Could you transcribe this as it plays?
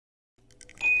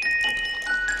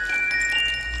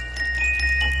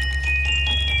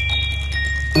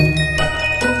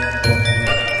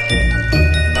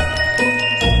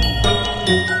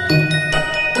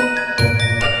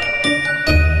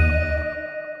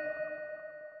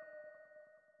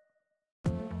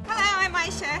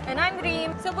Aisha. And I'm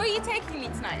Reem. So where are you taking me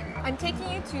tonight? I'm taking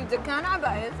you to Dukan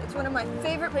Abayas. It's one of my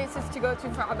favorite places to go to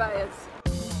for abayas.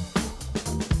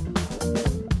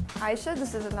 Aisha,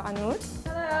 this is Anoud.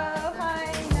 Hello,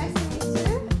 hi, nice to meet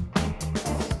you.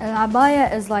 An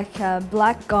abaya is like a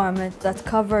black garment that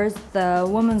covers the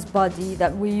woman's body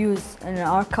that we use in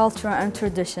our culture and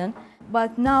tradition.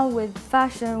 But now with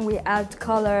fashion, we add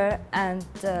color and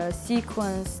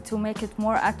sequins to make it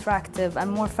more attractive and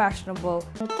more fashionable.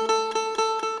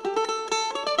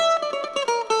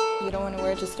 You don't want to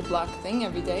wear just a black thing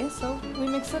every day, so we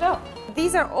mix it up.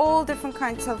 These are all different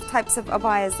types of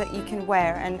abayas that you can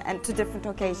wear and to different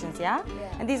occasions, yeah?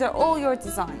 And these are all your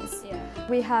designs. Yeah.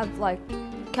 We have like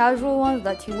casual ones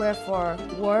that you wear for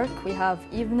work, we have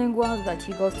evening ones that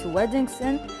you go to weddings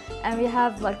in, and we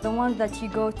have like the ones that you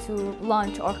go to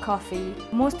lunch or coffee.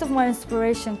 Most of my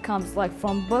inspiration comes like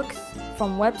from books,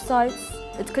 from websites.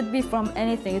 It could be from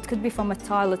anything. It could be from a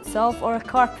tile itself or a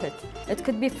carpet. It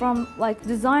could be from like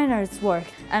designers' work.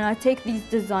 And I take these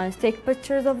designs, take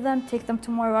pictures of them, take them to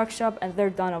my workshop, and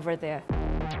they're done over there.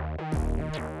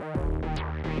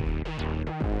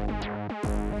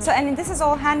 So, and this is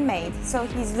all handmade, so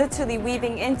he's literally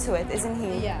weaving into it, isn't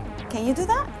he? Yeah. Can you do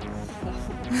that?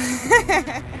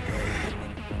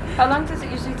 How long does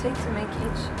it usually take to make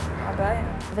each abaya?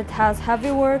 If it has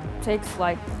heavy work, it takes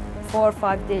like 4 or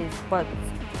 5 days, but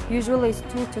usually it's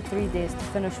 2 to 3 days to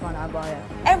finish one abaya.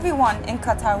 Everyone in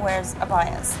Qatar wears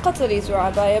abayas. Qataris wear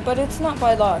abaya, but it's not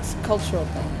by law, it's a cultural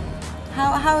thing.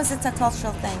 How is it a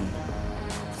cultural thing?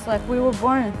 It's like we were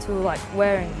born into like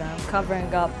wearing them,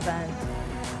 covering up, and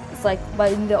it's like,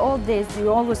 but in the old days,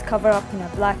 you always cover up in a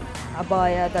black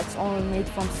abaya that's only made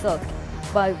from silk.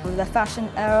 But with the fashion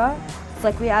era, it's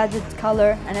like we added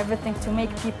color and everything to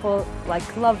make people like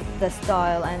love the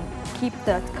style and keep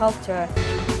that culture.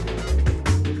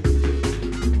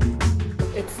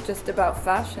 It's just about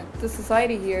fashion. The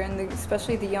society here, and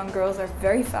especially the young girls, are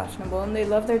very fashionable and they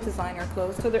love their designer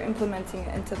clothes, so they're implementing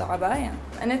it into the abaya.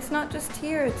 And it's not just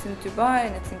here, it's in Dubai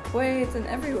and it's in Kuwait and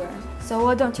everywhere. So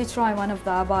why don't you try one of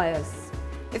the abayas?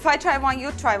 If I try one,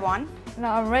 you try one. No,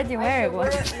 I'm already wearing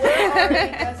one.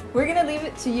 We're gonna leave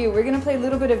it to you. We're gonna play a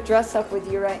little bit of dress up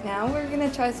with you right now. We're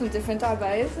gonna try some different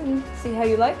abayas and see how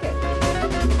you like it.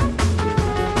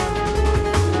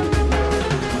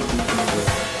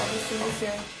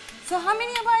 So how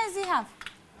many abayas do you have?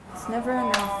 It's never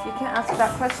enough. You can't ask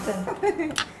that question.